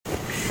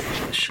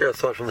share a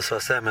thought from the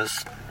Sfas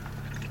Emes.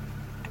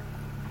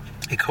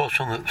 He quotes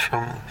from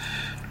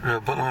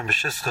Rabbanim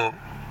B'Shischa.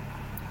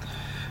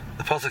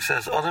 The pasuk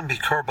says, "Adam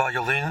bikar ba'al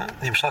yolin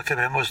nimshal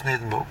kebemos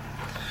nidmu."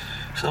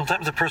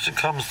 Sometimes a person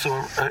comes to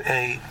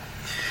a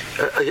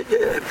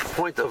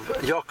point of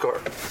yakar.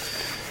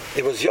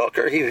 It was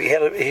yakar.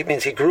 He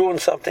means he grew in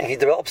something. He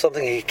developed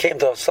something. He came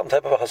to some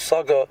type of a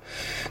hasaga,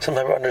 some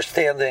type of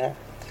understanding.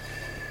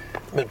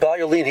 But ba'al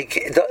yolin,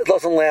 it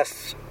doesn't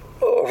last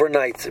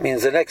overnight. It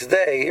means the next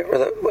day,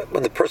 or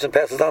when the person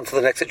passes on to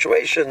the next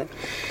situation,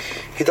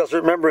 he doesn't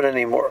remember it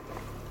anymore.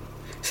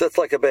 So that's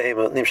like a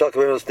behemoth. Nimshal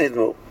kebemos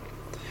nidmu.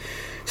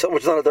 Something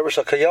which is not a davar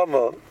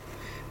shakayama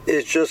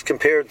is just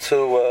compared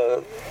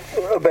to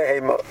a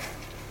behemoth.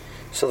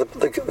 So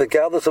the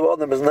godless of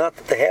Adam is not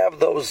to have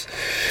those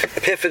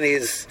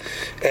epiphanies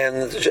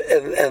and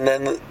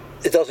then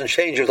it doesn't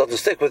change you, it doesn't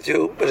stick with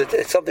you, but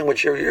it's something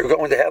which you're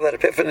going to have that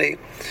epiphany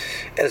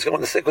and it's going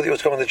to stick with you,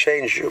 it's going to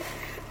change you.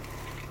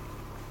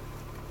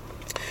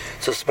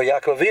 So by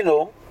Yaakov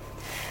Avinu,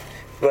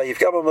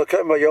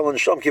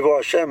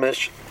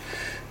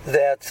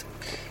 that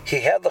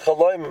he had the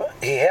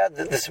chaloim, he had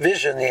this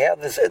vision, he had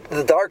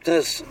the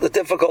darkness, the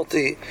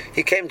difficulty,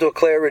 he came to a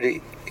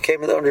clarity, he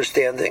came to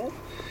understanding,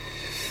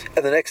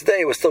 and the next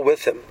day it was still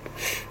with him.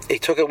 He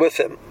took it with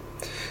him.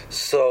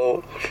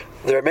 So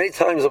there are many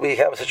times that we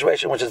have a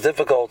situation which is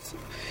difficult,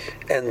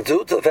 and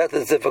due to the fact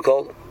that it's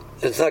difficult,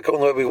 it's not going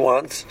the way we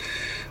want.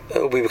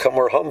 We become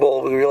more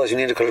humble. We realize you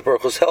need HaKadosh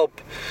Baruch Hu's help.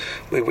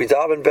 We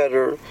daven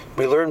better.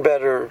 We learn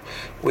better.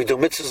 We do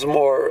mitzvahs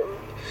more,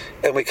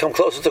 and we come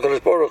closer to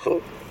HaKadosh Baruch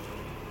Hu.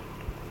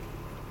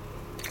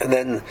 And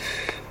then,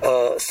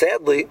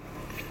 sadly,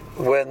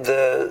 when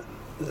the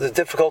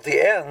difficulty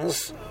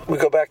ends, we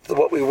go back to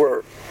what we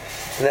were,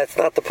 and that's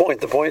not the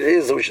point. The point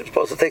is that we should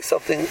supposed to take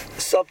something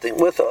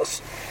with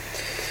us.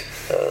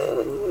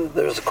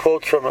 There's a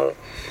quote from a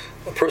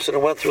person who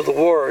went through the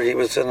war. He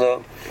was in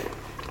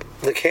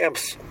the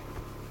camps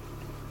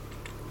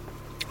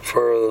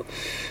for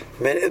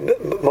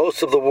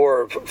most of the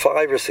war,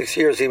 5 or 6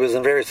 years. He was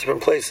in various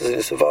different places and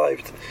he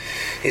survived.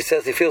 He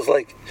says he feels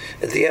like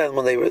at the end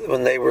when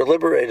they were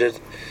liberated,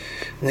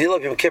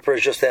 Nilad Yom Kippur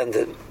has just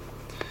ended.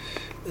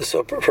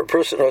 So for a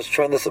person who has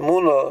tremendous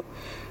emunah,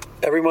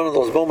 every one of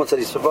those moments that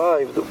he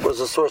survived was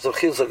a source of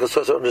chizuk, a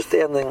source of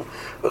understanding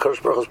of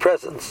HaKadosh Baruch Hu's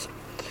presence.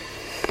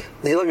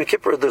 Nilad Yom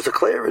Kippur, there's a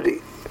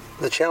clarity.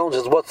 The challenge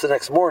is, what's the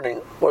next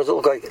morning? What does it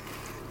look like?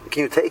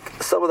 Can you take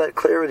some of that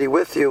clarity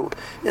with you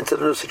into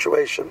the new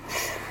situation?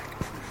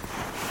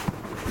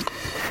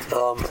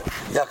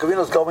 Yaakov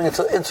Avinu is going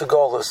into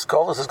Golus.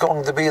 Golus is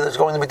there's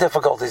going to be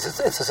difficulties.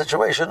 It's a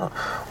situation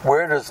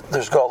where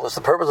there's Golus.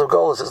 The purpose of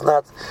Golus is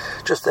not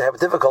just to have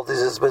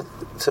difficulties, but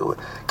to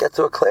get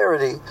to a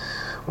clarity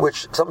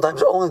which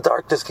sometimes only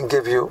darkness can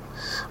give you.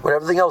 When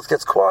everything else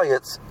gets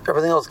quiet,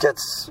 everything else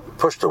gets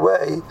pushed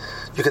away,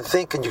 you can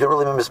think and you can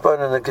really be misspun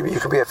and you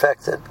can be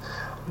affected.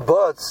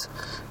 But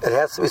it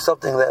has to be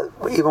something that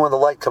even when the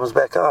light comes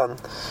back on,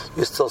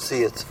 you still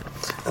see it.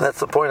 And that's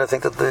the point I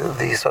think that the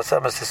Sfas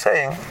Emes is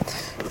saying.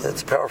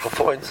 It's a powerful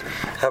point.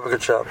 Have a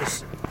good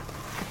Shabbos.